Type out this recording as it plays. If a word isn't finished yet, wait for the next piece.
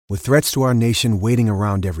With threats to our nation waiting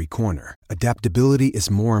around every corner, adaptability is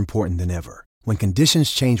more important than ever. When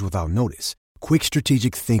conditions change without notice, quick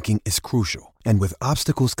strategic thinking is crucial. And with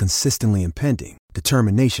obstacles consistently impending,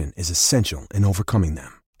 determination is essential in overcoming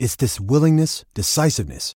them. It's this willingness,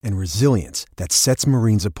 decisiveness, and resilience that sets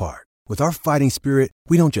Marines apart. With our fighting spirit,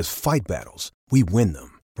 we don't just fight battles, we win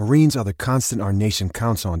them. Marines are the constant our nation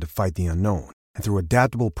counts on to fight the unknown. And through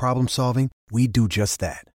adaptable problem solving, we do just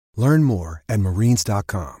that. Learn more at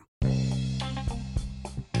marines.com.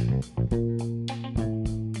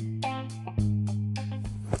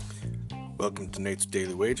 Welcome to Nate's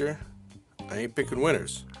Daily Wager. I ain't picking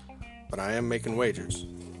winners, but I am making wagers.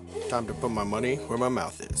 Time to put my money where my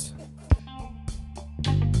mouth is.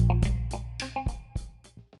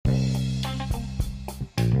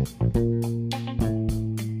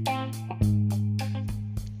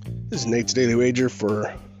 This is Nate's Daily Wager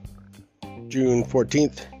for June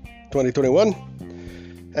 14th, 2021.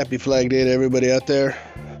 Happy Flag Day to everybody out there.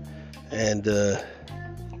 And,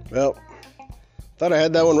 thought I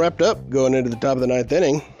had that one wrapped up going into the top of the ninth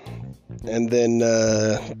inning. And then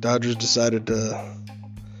Dodgers decided to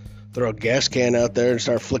throw a gas can out there and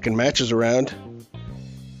start flicking matches around.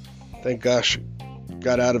 Thank gosh,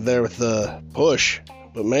 got out of there with the push.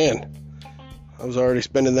 But man, I was already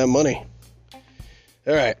spending that money.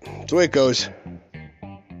 All right, that's the way it goes.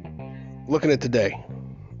 Looking at today.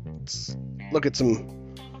 Let's look at some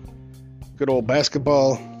good old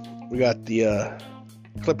basketball. We got the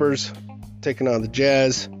Clippers taking on the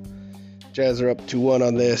Jazz. Jazz are up 2-1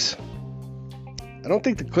 on this. I don't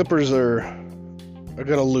think the Clippers are going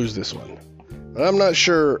to lose this one. But I'm not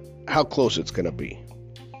sure how close it's going to be.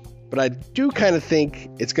 But I do kind of think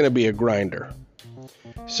it's going to be a grinder.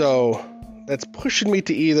 So that's pushing me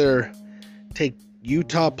to either take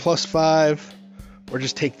Utah +5 or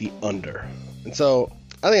just take the under. And so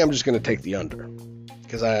I think I'm just going to take the under.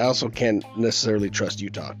 Because I also can't necessarily trust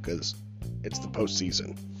Utah because it's the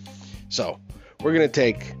postseason. So we're going to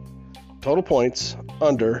take total points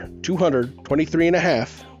under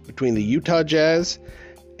 223.5 between the Utah Jazz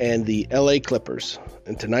and the LA Clippers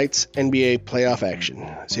in tonight's NBA playoff action.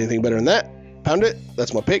 See anything better than that? Pound it.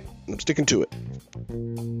 That's my pick. I'm sticking to it.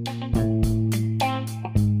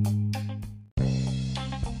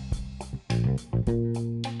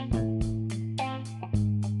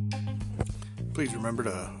 Please remember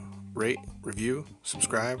to rate, review,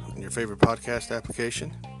 subscribe in your favorite podcast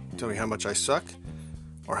application. Tell me how much I suck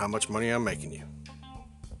or how much money I'm making you.